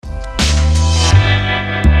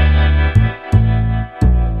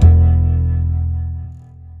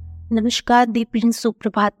नमस्कार, दी प्रिंस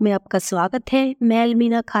सुप्रभात में आपका स्वागत है। मैं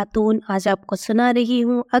अलमीना खातून आज आपको सुना रही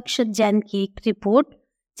हूँ अक्षत जैन की एक रिपोर्ट,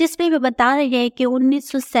 जिसमें वे बता रहे हैं कि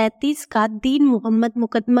 1937 का दीन मोहम्मद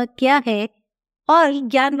मुकदमा क्या है और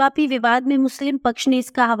ज्ञानवापी विवाद में मुस्लिम पक्ष ने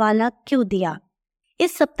इसका हवाला क्यों दिया।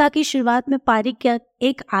 इस सप्ताह की शुरुआत में पारित किया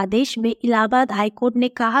एक आदेश में इलाहाबाद हाईकोर्ट ने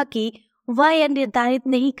कहा कि वह यह निर्धारित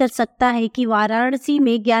नहीं कर सकता है कि वाराणसी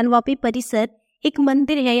में ज्ञानवापी परिसर एक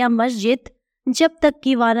मंदिर है या मस्जिद, जब तक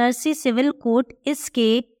कि वाराणसी सिविल कोर्ट इसके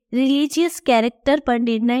रिलीजियस कैरेक्टर पर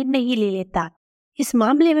निर्णय नहीं ले लेता। इस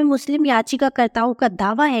मामले में मुस्लिम याचिकाकर्ताओं का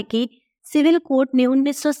दावा है कि सिविल कोर्ट ने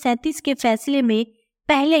 1937 के फैसले में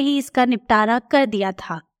पहले ही इसका निपटारा कर दिया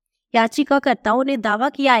था। याचिकाकर्ताओं ने दावा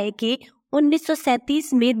किया है कि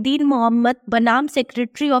 1937 में दीन मोहम्मद बनाम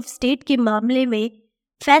सेक्रेटरी ऑफ स्टेट के मामले में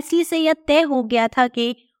फैसले से यह तय हो गया था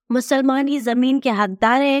कि मुसलमान ही जमीन के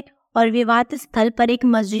हकदार हैं और विवाद स्थल पर एक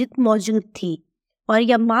मस्जिद मौजूद थी और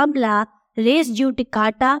यह मामला रेस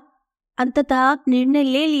जुडिकाटा अंततः निर्णय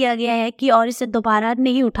ले लिया गया है कि और इसे दोबारा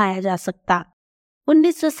नहीं उठाया जा सकता।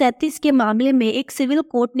 1937 के मामले में एक सिविल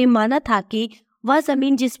कोर्ट ने माना था कि वह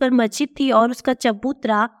जमीन जिस पर मस्जिद थी और उसका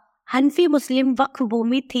चबूतरा हनफी मुस्लिम वक्फ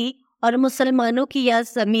भूमि थी और मुसलमानों की यह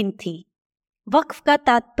जमीन थी। वक्फ का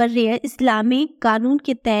तात्पर्य इस्लामी कानून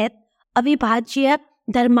के तहत अविभाज्य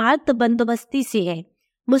धर्मार्थ बंदोबस्ती से है।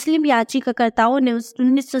 मुस्लिम याचिकाकर्ताओं ने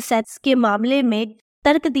 1937 के मामले में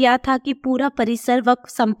तर्क दिया था कि पूरा परिसर वक्फ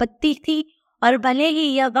संपत्ति थी और भले ही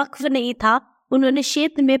यह वक्फ नहीं था, उन्होंने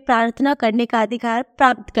क्षेत्र में प्रार्थना करने का अधिकार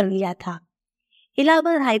प्राप्त कर लिया था।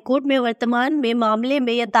 इलाहाबाद हाईकोर्ट में वर्तमान में मामले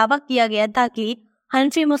में यह दावा किया गया था कि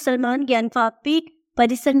हनफी मुसलमान ज्ञानवापी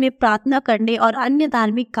परिसर में प्रार्थना करने और अन्य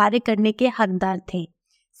धार्मिक कार्य करने के हकदार थे।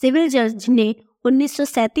 सिविल जज ने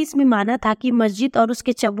 1937 में माना था कि मस्जिद और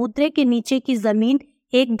उसके चबूतरे के नीचे की जमीन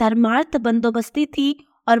एक धर्मार्थ बंदोबस्ती थी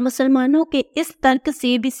और मुसलमानों के इस तर्क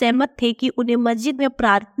से भी सहमत थे कि उन्हें मस्जिद में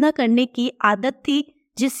प्रार्थना करने की आदत थी,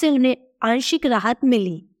 जिससे उन्हें आंशिक राहत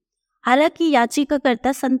मिली। हालांकि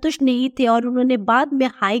याचिकाकर्ता संतुष्ट नहीं थे और उन्होंने बाद में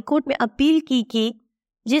हाई कोर्ट में अपील की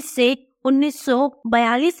जिससे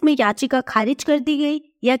 1942 में याचिका खारिज कर दी गई,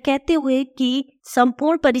 यह कहते हुए कि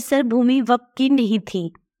संपूर्ण परिसर भूमि वक्फ की नहीं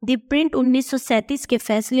थी। दी प्रिंट 1937 के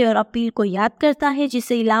फैसले और अपील को याद करता है,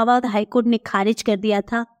 जिसे इलाहाबाद हाईकोर्ट ने खारिज कर दिया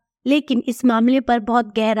था, लेकिन इस मामले पर बहुत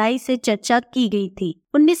गहराई से चर्चा की गई थी।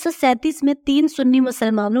 1937 में 3 सुन्नी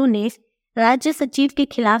मुसलमानों ने राज्य सचिव के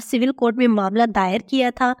खिलाफ सिविल कोर्ट में मामला दायर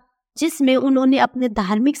किया था, जिसमें उन्होंने अपने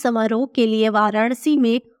धार्मिक समारोह के लिए वाराणसी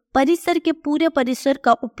में परिसर के पूरे परिसर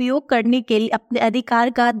का उपयोग करने के लिए अपने अधिकार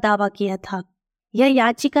का दावा किया था। यह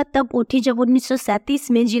याचिका तब उठी जब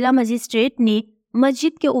 1937 में जिला मजिस्ट्रेट ने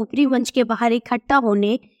मस्जिद के ऊपरी मंच के बाहर इकट्ठा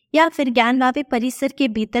होने या फिर ज्ञानवापी परिसर के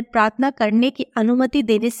भीतर प्रार्थना करने की अनुमति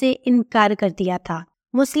देने से इनकार कर दिया था।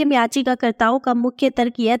 मुस्लिम याचिकाकर्ताओं का मुख्य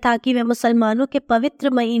तर्क यह था कि वे मुसलमानों के पवित्र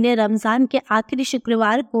महीने रमजान के आखिरी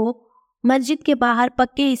शुक्रवार को मस्जिद के बाहर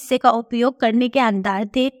पक्के हिस्से का उपयोग करने के हकदार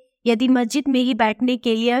थे, यदि मस्जिद में ही बैठने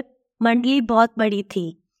के लिए मंडली बहुत बड़ी थी।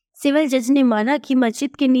 सिविल जज ने माना कि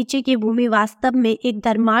मस्जिद के नीचे की भूमि वास्तव में एक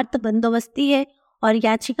धर्मार्थ बंदोबस्ती है और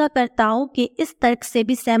याचिकाकर्ताओं के इस तर्क से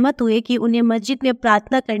भी सहमत हुए कि उन्हें मस्जिद में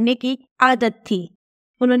प्रार्थना करने की आदत थी।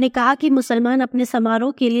 उन्होंने कहा कि मुसलमान अपने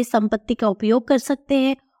समारोह के लिए संपत्ति का उपयोग कर सकते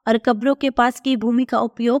हैं और कब्रों के पास की भूमि का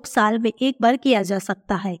उपयोग साल में एक बार किया जा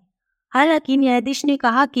सकता है। हालांकि न्यायाधीश ने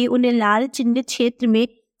कहा कि उन्हें लाल चिन्हित क्षेत्र में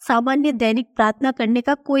सामान्य दैनिक प्रार्थना करने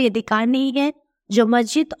का कोई अधिकार नहीं है, जो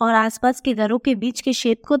मस्जिद और आसपास के घरों के बीच के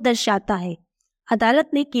क्षेत्र को दर्शाता है। अदालत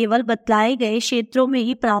ने केवल बतलाए गए क्षेत्रों में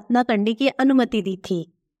ही प्रार्थना करने की अनुमति दी थी।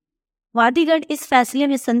 वादीगण इस फैसले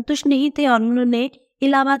में संतुष्ट नहीं थे और उन्होंने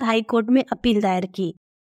इलाहाबाद हाईकोर्ट में अपील दायर की।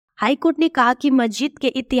 हाईकोर्ट ने कहा कि मस्जिद के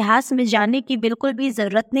इतिहास में जाने की बिल्कुल भी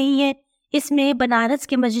जरूरत नहीं है। इसमें बनारस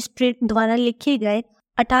के मजिस्ट्रेट द्वारा लिखे गए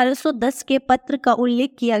 1810 के पत्र का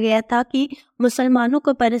उल्लेख किया गया था कि मुसलमानों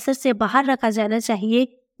को परिसर से बाहर रखा जाना चाहिए,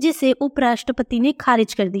 जिसे उपराष्ट्रपति ने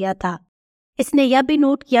खारिज कर दिया था। इसने यह भी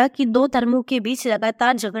नोट किया कि 2 धर्मों के बीच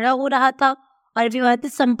लगातार झगड़ा हो रहा था और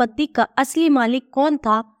विवादित संपत्ति का असली मालिक कौन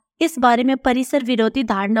था, इस बारे में परिसर विरोधी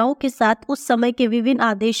धारणाओं के साथ उस समय के विभिन्न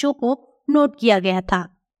आदेशों को नोट किया गया था।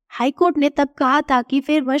 हाईकोर्ट ने तब कहा था कि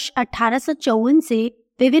फिर वर्ष 1854 से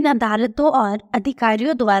विभिन्न अदालतों और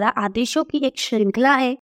अधिकारियों द्वारा आदेशों की एक श्रृंखला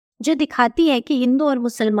है, जो दिखाती है कि हिंदू और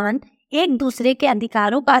मुसलमान एक दूसरे के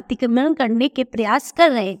अधिकारों का अतिक्रमण करने के प्रयास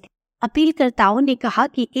कर रहे थे। अपीलकर्ताओं ने कहा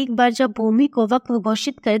कि एक बार जब भूमि को वक्फ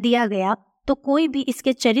घोषित कर दिया गया तो कोई भी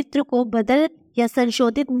इसके चरित्र को बदल या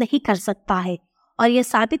संशोधित नहीं कर सकता है और यह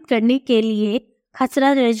साबित करने के लिए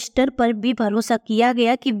खसरा रजिस्टर पर भी भरोसा किया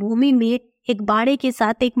गया कि भूमि में एक बाड़े के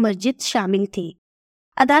साथ एक मस्जिद शामिल थी।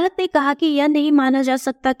 अदालत ने कहा कि यह नहीं माना जा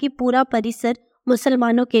सकता कि पूरा परिसर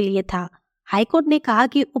मुसलमानों के लिए था। हाईकोर्ट ने कहा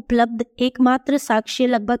कि उपलब्ध एकमात्र साक्ष्य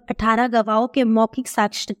लगभग 18 गवाहों के मौखिक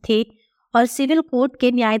साक्ष्य थे और सिविल कोर्ट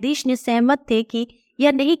के न्यायाधीश ने सहमत थे कि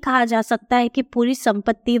यह नहीं कहा जा सकता है कि पूरी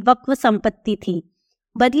संपत्ति वक्फ संपत्ति थी।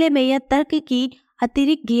 बदले में यह तर्क की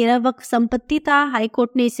अतिरिक्त घेरा वक्फ संपत्ति था।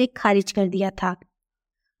 हाईकोर्ट ने इसे खारिज कर दिया था।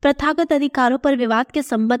 प्रथागत अधिकारों पर विवाद के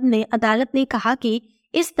संबंध में अदालत ने कहा कि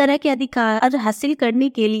इस तरह के अधिकार हासिल करने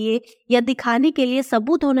के लिए या दिखाने के लिए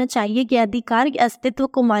सबूत होना चाहिए कि अधिकार के अस्तित्व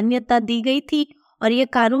को मान्यता दी गई थी और यह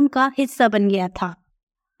कानून का हिस्सा बन गया था।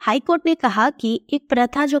 हाईकोर्ट ने कहा कि एक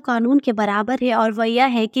प्रथा जो कानून के बराबर है और वह यह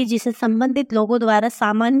है कि जिसे संबंधित लोगों द्वारा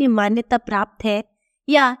सामान्य मान्यता प्राप्त है,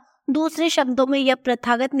 या दूसरे शब्दों में यह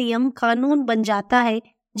प्रथागत नियम कानून बन जाता है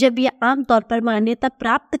जब यह आमतौर पर मान्यता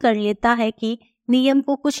प्राप्त कर लेता है कि नियम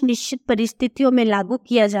को कुछ निश्चित परिस्थितियों में लागू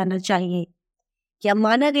किया जाना चाहिए। यह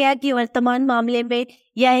माना गया कि वर्तमान मामले में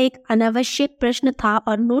यह एक अनावश्यक प्रश्न था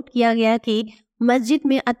और नोट किया गया कि मस्जिद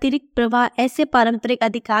में अतिरिक्त प्रवाह ऐसे पारंपरिक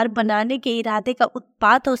अधिकार बनाने के इरादे का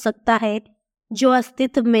उत्पाद हो सकता है जो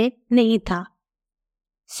अस्तित्व में नहीं था।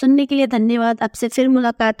 सुनने के लिए धन्यवाद। आपसे फिर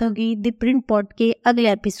मुलाकात होगी द प्रिंट पॉड के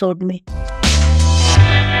अगले एपिसोड में।